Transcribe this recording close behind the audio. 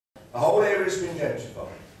The whole area has been gentrified.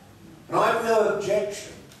 And I have no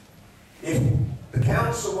objection if the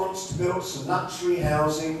council wants to build some luxury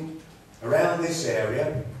housing around this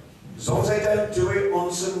area, as long as they don't do it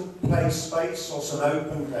on some play space or some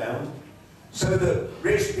open ground, so that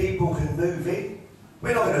rich people can move in.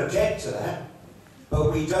 We're not going to object to that,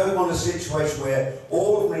 but we don't want a situation where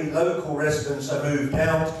ordinary local residents are moved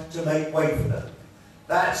out to make way for them.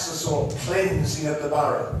 That's the sort of cleansing of the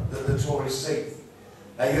borough that the Tories seek.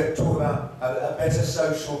 They talk about a better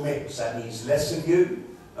social mix. That means less of you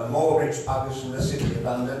and more rich buggers from the City of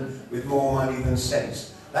London with more money than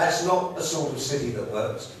sense. That's not the sort of city that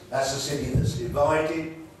works. That's a city that's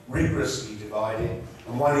divided, rigorously divided,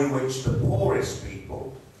 and one in which the poorest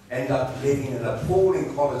people end up living an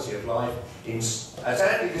appalling quality of life in, as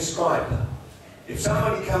Andy described that. If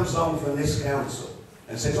somebody comes along from this council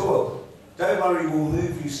and says, oh, well, don't worry, we'll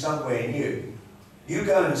move you somewhere new, you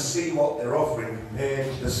go and see what they're offering compared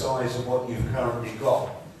to the size of what you've currently got,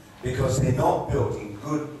 because they're not building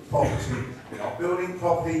good property. They're not building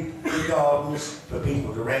property with gardens for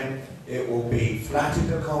people to rent. It will be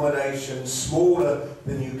flatted accommodation, smaller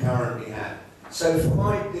than you currently have. So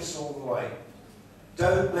fight this all the way.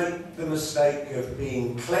 Don't make the mistake of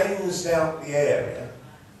being cleansed out the area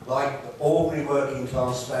like the ordinary working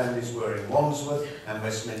class families were in Wandsworth and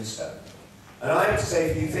Westminster. And I have to say,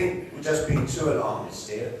 if you think we're just being too alarmist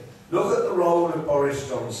here, look at the role of Boris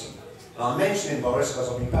Johnson. And I'm mentioning Boris because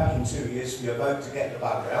I'll be back in 2 years for your vote to get the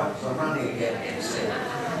bugger out, because I'm running again against him.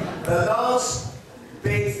 The last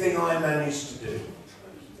big thing I managed to do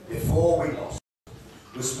before we lost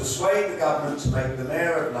was persuade the government to make the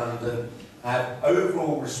Mayor of London have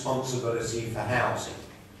overall responsibility for housing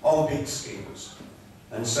on big schemes.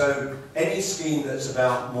 And so any scheme that's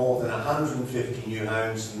about more than 150 new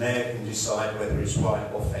homes, the Mayor can decide whether it's right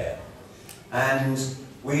or fair. And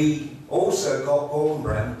we also got Gordon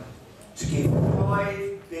Brown to give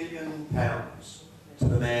 £5 billion to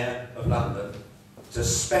the Mayor of London to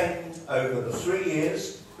spend over the 3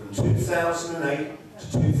 years from 2008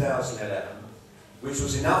 to 2011, which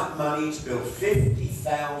was enough money to build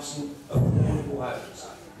 50,000 affordable homes,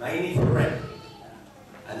 mainly for rent.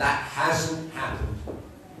 And that hasn't happened.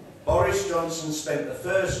 Boris Johnson spent the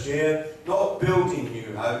first year not building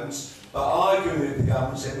new homes, but arguing with the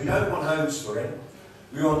government, said we don't want homes for rent,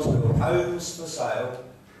 we want to build homes for sale.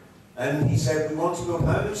 And he said we want to build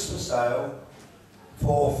homes for sale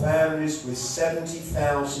for families with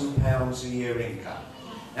 £70,000 a year income.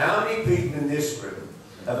 Now, how many people in this room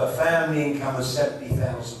have a family income of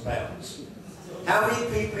 £70,000? How many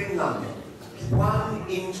people in London? 1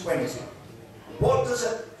 in 20.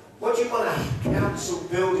 What do you want a council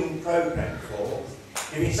building programme for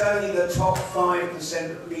if it's only the top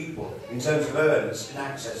 5% of people, in terms of earners, can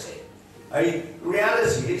access it? I mean, the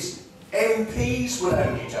reality is, MPs will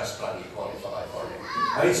only just bloody qualify for it.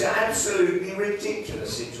 I mean, it's an absolutely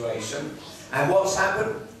ridiculous situation. And what's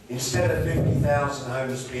happened? Instead of 50,000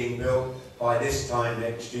 homes being built by this time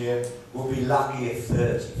next year, we'll be lucky if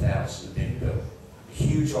 30,000 have been built. A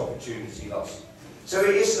huge opportunity lost. So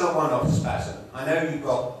it isn't a one-off spasm. I know you've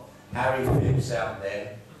got Harry Phipps out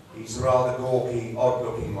there. He's a rather gawky,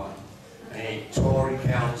 odd-looking one. A Tory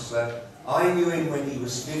councillor. I knew him when he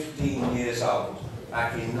was 15 years old,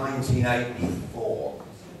 back in 1984,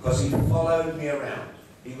 because he followed me around.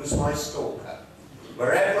 He was my stalker.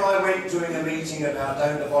 Wherever I went doing a meeting about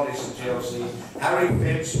don't abolish the GLC, Harry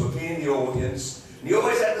Phipps would be in the audience, and he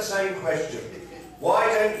always had the same question. Why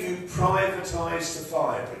don't you privatise the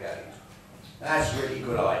fire brigade? That's a really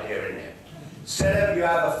good idea, isn't it? Instead of you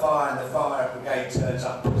have a fire and the fire brigade turns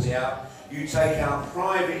up and puts it out, you take out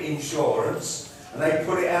private insurance and they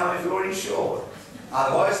put it out if you're insured.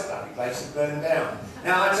 Otherwise, the bloody place will burn down.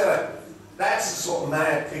 Now, I tell you, that's the sort of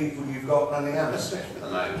mad people you've got running Hammersmith at the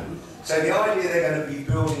moment. So the idea they're going to be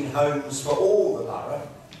building homes for all the borough,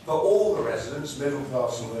 for all the residents, middle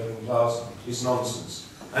class and working class, is nonsense.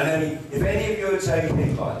 And if any of you are taken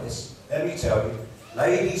in by this, let me tell you,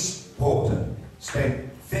 Ladies Porter spent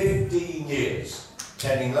 15 years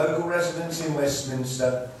telling local residents in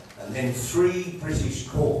Westminster and then 3 British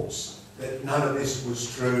courts that none of this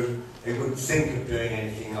was true. They wouldn't think of doing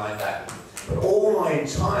anything like that. But all my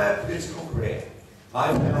entire political career,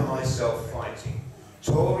 I found myself fighting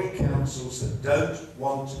Tory councils that don't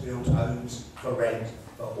want to build homes for rent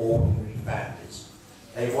for ordinary families.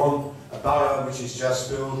 They want a borough which is just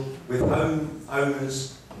filled with home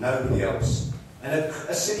owners, nobody else. And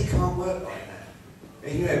a city can't work like that.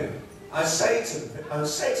 And, you know, I say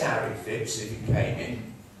to Harry Phipps, if he came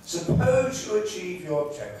in, suppose you achieve your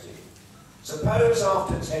objective. Suppose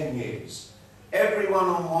after 10 years, everyone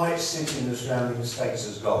on White City and the surrounding estates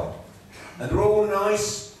has gone. And they're all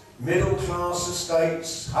nice middle class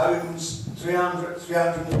estates, homes,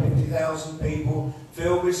 350,000 people,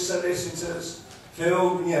 filled with solicitors,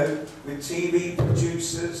 filled, with TV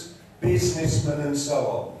producers, businessmen and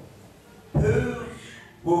so on. Who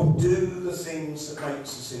will do the things that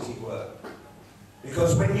makes the city work?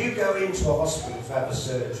 Because when you go into a hospital to have a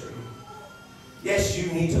surgery, yes,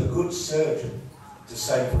 you need a good surgeon to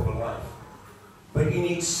save your life, but you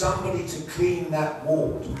need somebody to clean that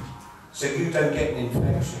ward so you don't get an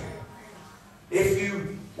infection. If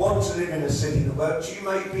you want to live in a city that works, you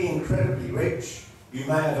may be incredibly rich, you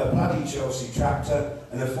may have a bloody Chelsea tractor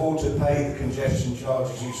and afford to pay the congestion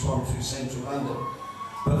charges you swung through central London.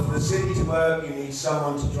 But for the city to work, you need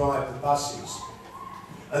someone to drive the buses.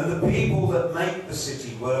 And the people that make the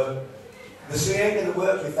city work, the city ain't going to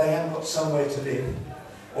work if they haven't got somewhere to live.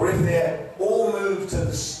 Or if they're all moved to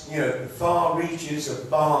the far reaches of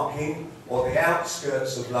Barking or the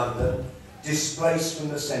outskirts of London, displaced from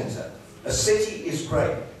the centre. A city is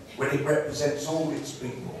great when it represents all its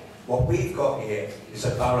people. What we've got here is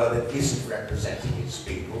a borough that isn't representing its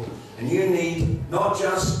people, and you need not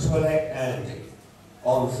just to elect Andy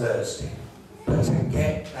on Thursday, but to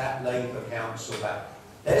get that Labour Council back.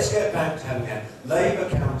 Let's get back to having a Labour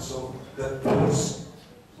Council that puts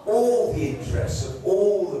all the interests of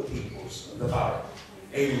all the peoples of the borough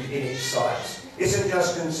in its sights. Isn't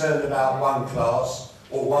just concerned about one class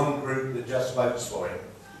or one group that just votes for it.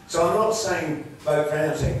 So I'm not saying vote for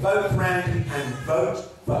Andy, I'm saying vote for Andy and vote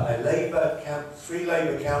for a three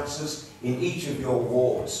Labour councillors in each of your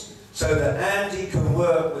wards, so that Andy can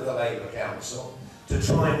work with the Labour Council to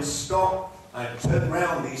try and stop and turn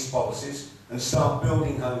around these policies and start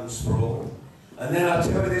building homes for all. And then I'll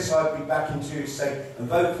tell you this, I'd be back in 2 years to say, and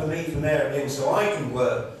vote for me for mayor again so I can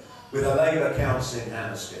work with a Labour council in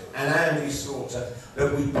Hammersmith and Andy Slaughter,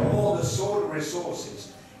 that we pour the sort of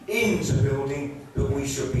resources into building that we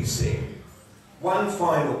should be seeing. One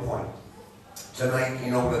final point to make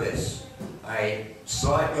in all of this,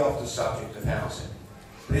 slightly off the subject of housing,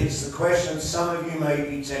 but it's the question, some of you may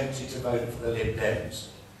be tempted to vote for the Lib Dems,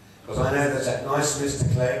 because I know there's that nice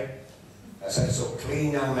Mr. Clegg, that's that sort of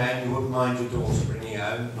clean young man you wouldn't mind your daughter bringing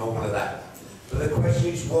home and all of that. But the question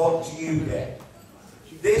is, what do you get?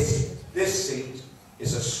 This seat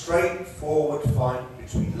is a straightforward fight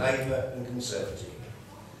between Labour and Conservative.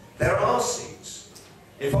 There are seats.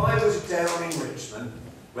 If I was down in Richmond,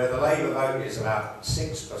 where the Labour vote is about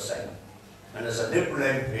 6%, and as a Liberal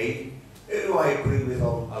MP, who I agree with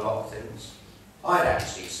on a lot of things, I'd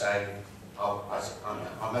actually say,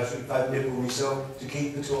 I'm actually vote Liberal myself to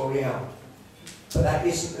keep the Tory out. But that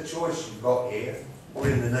isn't the choice you've got here, or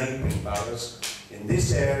in the neighbouring boroughs. In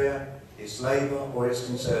this area, it's Labour or it's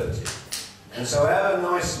Conservative. And so however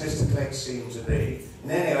nice Mr. Clegg seemed to be,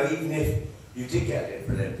 and anyhow, even if you did get a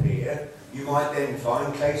Liberal MP here, you might then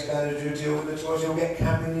find Clegg's going to do a deal with the Tories, you'll get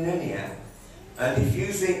Cameron in anyhow. And if you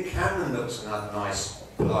think Cameron looks another nice,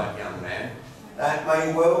 polite young man, that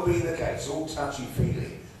may well be the case, all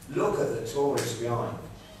touchy-feely. Look at the Tories behind.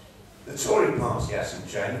 The Tory party hasn't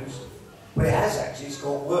changed, but it has actually, it's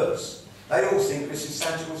got worse. They all think Mrs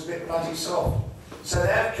Thatcher was a bit bloody soft. So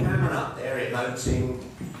they have Cameron up there emoting,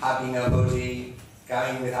 hugging a hoodie,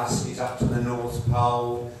 going with huskies up to the North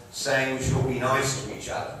Pole, saying we should all be nice to each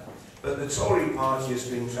other. But the Tory party has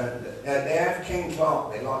been, they have Ken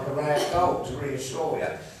Clark there like a rag doll to reassure you.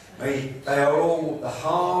 They are all the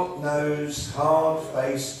hard-nosed,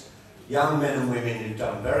 hard-faced young men and women who've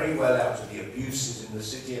done very well out of the abuses in the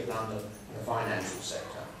City of London and the financial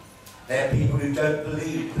sector. They're people who don't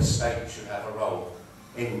believe the state should have a role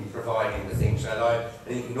in providing the things they like,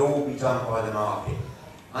 that it can all be done by the market.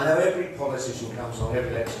 I know every politician comes on every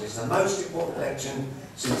election. It's the most important election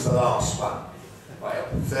since the last one. Well,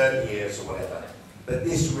 30 years or whatever. But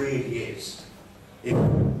this really is. If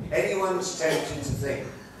anyone's tempted to think,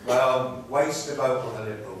 well, waste a vote on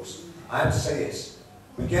the Liberals, I have to say this.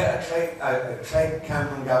 We get a Clegg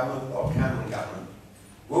Cameron government, or Cameron government.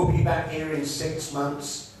 We'll be back here in 6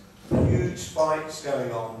 months. Huge fights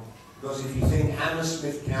going on. Because if you think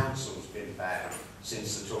Hammersmith Council's been bad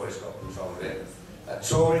since the Tories got control of it, a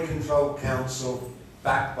Tory-controlled council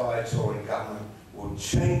backed by a Tory government will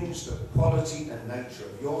change the quality and nature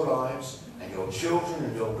of your lives and your children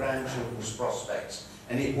and your grandchildren's prospects.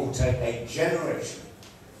 And it will take a generation,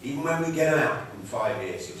 even when we get them out in 5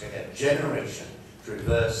 years, it will take a generation to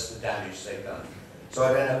reverse the damage they've done. So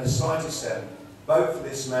I don't have the slightest doubt. Vote for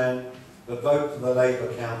this man, but vote for the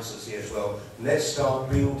Labour councillors here as well. Let's start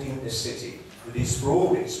building a city that is for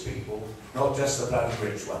all its people, not just the bloody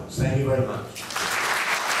rich ones. Thank you very much.